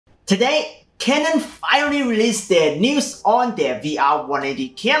Today, Canon finally released their news on their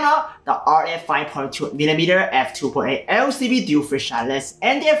VR180 camera, the RF 5.2mm F2.8L CB dual fisheye lens,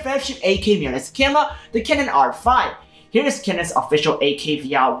 and their flagship 8K mirrorless camera, the Canon R5. Here is Canon's official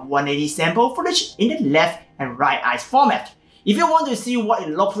 8K VR180 sample footage in the left and right eyes format. If you want to see what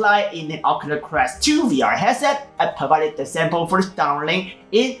it looks like in an Oculus Quest 2 VR headset, I provided the sample footage download link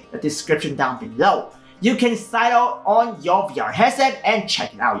in the description down below. You can sign out on your VR headset and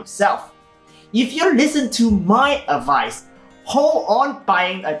check it out yourself. If you listen to my advice, hold on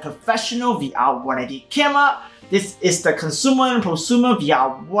buying a professional VR180 camera. This is the consumer and prosumer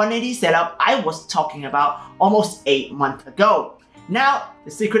VR180 setup I was talking about almost 8 months ago. Now,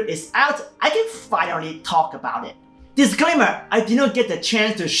 the secret is out, I can finally talk about it. Disclaimer, I did not get the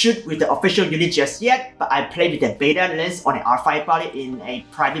chance to shoot with the official unit just yet, but I played with the beta lens on the R5 body in a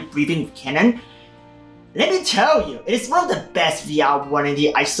private briefing with Canon. Let me tell you, it is one of the best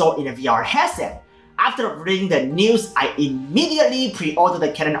VR180 I saw in a VR headset. After reading the news, I immediately pre-ordered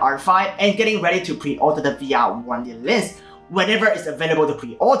the Canon R5 and getting ready to pre-order the VR180 lens whenever it's available to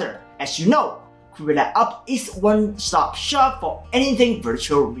pre-order. As you know, Creator Up is one-stop shop for anything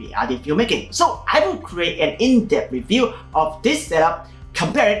virtual reality filmmaking. So I will create an in-depth review of this setup,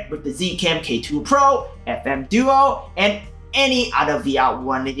 compare it with the Zcam K2 Pro, FM Duo, and any other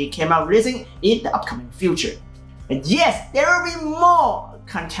VR180 camera releasing in the upcoming future. And yes, there will be more,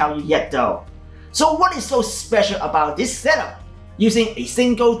 can't tell you yet though. So what is so special about this setup? Using a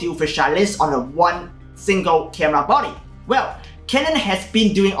single dual fisheye lens on a one single camera body. Well, Canon has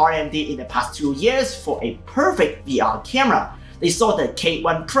been doing R&D in the past 2 years for a perfect VR camera. They saw the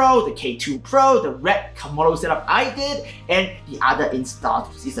K1 Pro, the K2 Pro, the red Komodo setup I did, and the other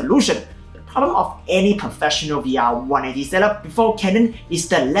installed solution. The problem of any professional VR180 setup before Canon is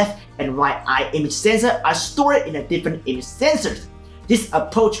the left and right eye image sensor are stored in a different image sensors. This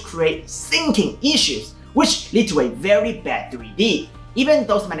approach creates syncing issues, which lead to a very bad 3D. Even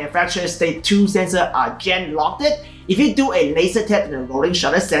those manufacturers say two sensors are gen-locked, if you do a laser test in a rolling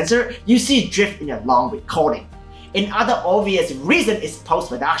shutter sensor, you see drift in a long recording. Another obvious reason is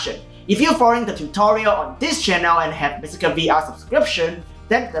post-production. If you're following the tutorial on this channel and have Mystical VR subscription,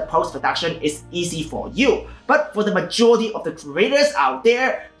 then the post-production is easy for you. But for the majority of the creators out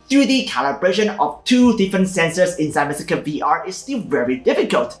there, 3D calibration of two different sensors inside Mystical VR is still very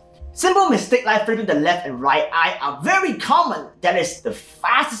difficult. Simple mistakes like flipping the left and right eye are very common. That is the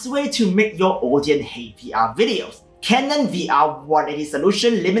fastest way to make your audience hate VR videos. Canon VR180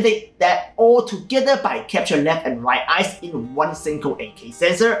 solution limited that all together by capturing left and right eyes in one single 8K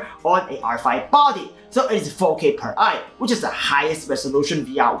sensor on a R5 body. So it is 4K per eye, which is the highest resolution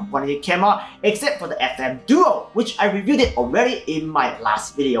VR180 camera except for the FM Duo, which I reviewed it already in my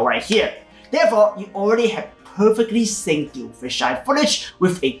last video right here. Therefore, you already have perfectly synced dual fisheye footage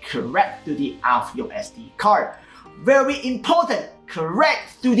with a correct 2D out of your SD card. Very important,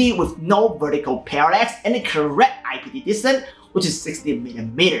 correct 2D with no vertical parallax and the correct IPD distance, which is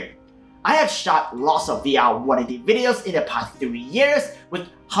 60mm. I have shot lots of VR180 videos in the past 3 years with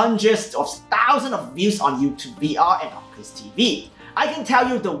hundreds of thousands of views on YouTube VR and Oculus TV. I can tell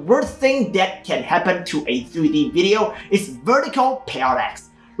you the worst thing that can happen to a 3D video is vertical parallax.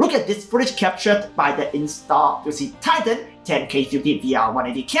 Look at this footage captured by the installed Titan 10K 3D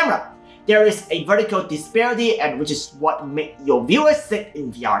VR180 camera. There is a vertical disparity, and which is what makes your viewers sick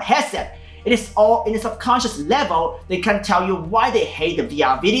in VR headset. It is all in the subconscious level. They can't tell you why they hate the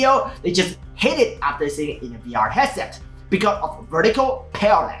VR video, they just hate it after seeing it in a VR headset because of vertical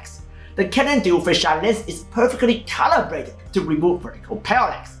parallax. The Canon dual fisheye lens is perfectly calibrated to remove vertical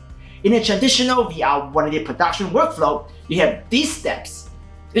parallax. In a traditional VR180 production workflow, you have these steps.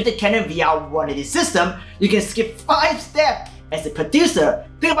 With the Canon VR180 system, you can skip 5 steps. As a producer,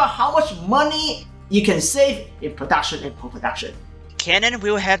 think about how much money you can save in production and post-production. Canon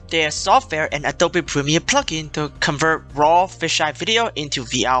will have their software and Adobe Premiere Plugin to convert raw fisheye video into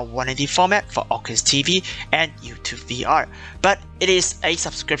VR180 format for Oculus TV and YouTube VR. But it is a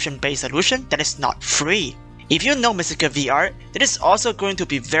subscription-based solution that is not free. If you know Mystical VR, it is also going to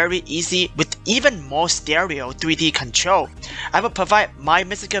be very easy with even more stereo 3D control. I will provide my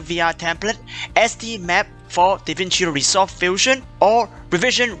Mystical VR template, SD map for DaVinci Resolve Fusion or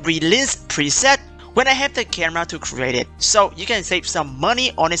Revision Release preset when I have the camera to create it. So you can save some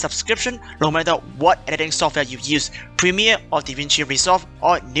money on a subscription no matter what editing software you use, Premiere or DaVinci Resolve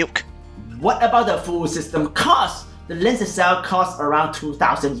or Nuke. What about the full system cost? The lens itself costs around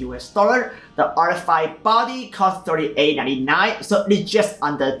 $2,000 US. The R5 body costs $38.99, so it's just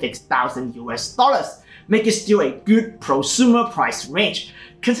under $6,000 US, making still a good prosumer price range.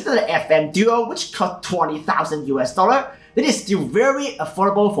 Consider the FM Duo, which costs $20,000 US. that is still very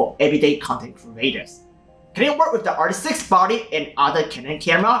affordable for everyday content creators. Can it work with the R6 body and other Canon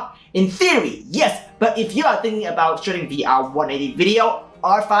camera? In theory, yes, but if you are thinking about shooting VR 180 video,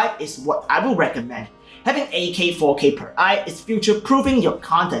 R5 is what I would recommend. Having 8K 4K per eye is future-proofing your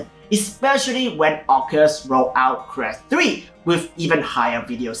content, especially when Oculus roll out Quest 3 with even higher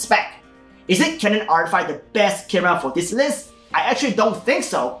video spec. Is it Canon R5 the best camera for this lens? I actually don't think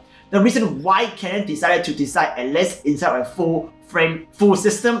so. The reason why Canon decided to design a lens inside a full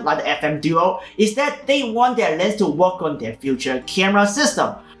system like the FM Duo is that they want their lens to work on their future camera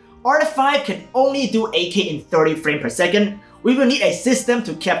system. R5 can only do 8K in 30 frames per second. We will need a system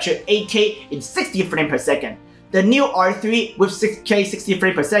to capture 8K in 60 frames per second. The new R3 with 6K 60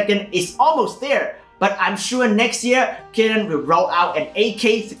 frames per second is almost there, but I'm sure next year Canon will roll out an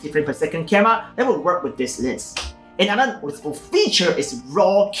 8K 60 frames per second camera that will work with this lens. Another noticeable feature is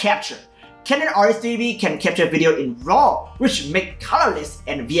RAW capture. Canon R3 can capture video in RAW, which makes colorists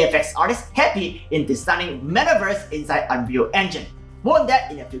and VFX artists happy in designing metaverse inside Unreal Engine. More on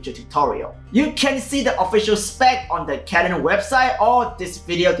that in a future tutorial. You can see the official spec on the Canon website or this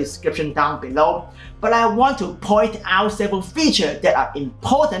video description down below, but I want to point out several features that are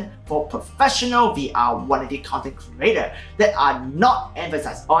important for professional VR 180 content creators that are not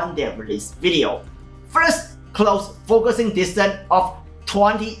emphasized on their release video. First, close focusing distance of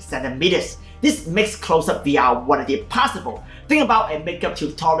 20 centimeters. This makes close-up VR 180 possible. Think about a makeup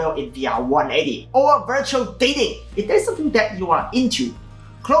tutorial in VR 180 or virtual dating if there's something that you are into.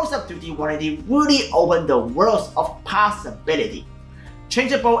 Close-up 3D 180 really opens the world of possibility.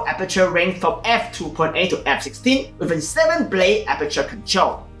 Changeable aperture range from f2.8 to f16 with a 7-blade aperture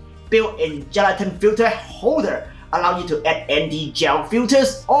control. Built-in gelatin filter holder allow you to add ND gel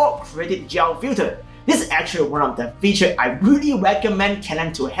filters or created gel filter. This is actually one of the features I really recommend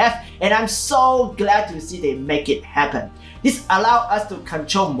Canon to have, and I'm so glad to see they make it happen. This allows us to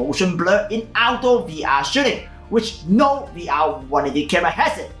control motion blur in outdoor VR shooting, which no VR 180 camera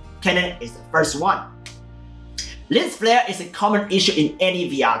has it. Canon is the first one. Lens flare is a common issue in any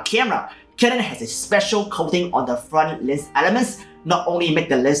VR camera. Canon has a special coating on the front lens elements, not only make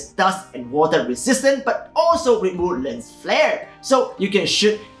the lens dust and water resistant, but also remove lens flare, so you can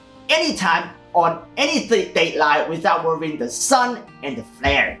shoot anytime on any daylight without worrying the sun and the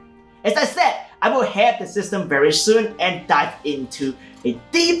flare. As I said, I will have the system very soon and dive into a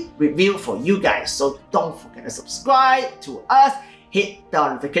deep review for you guys, so don't forget to subscribe to us, hit the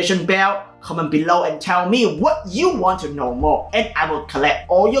notification bell, comment below and tell me what you want to know more, and I will collect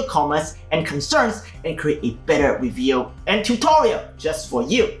all your comments and concerns and create a better review and tutorial just for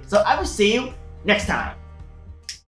you. So I will see you next time.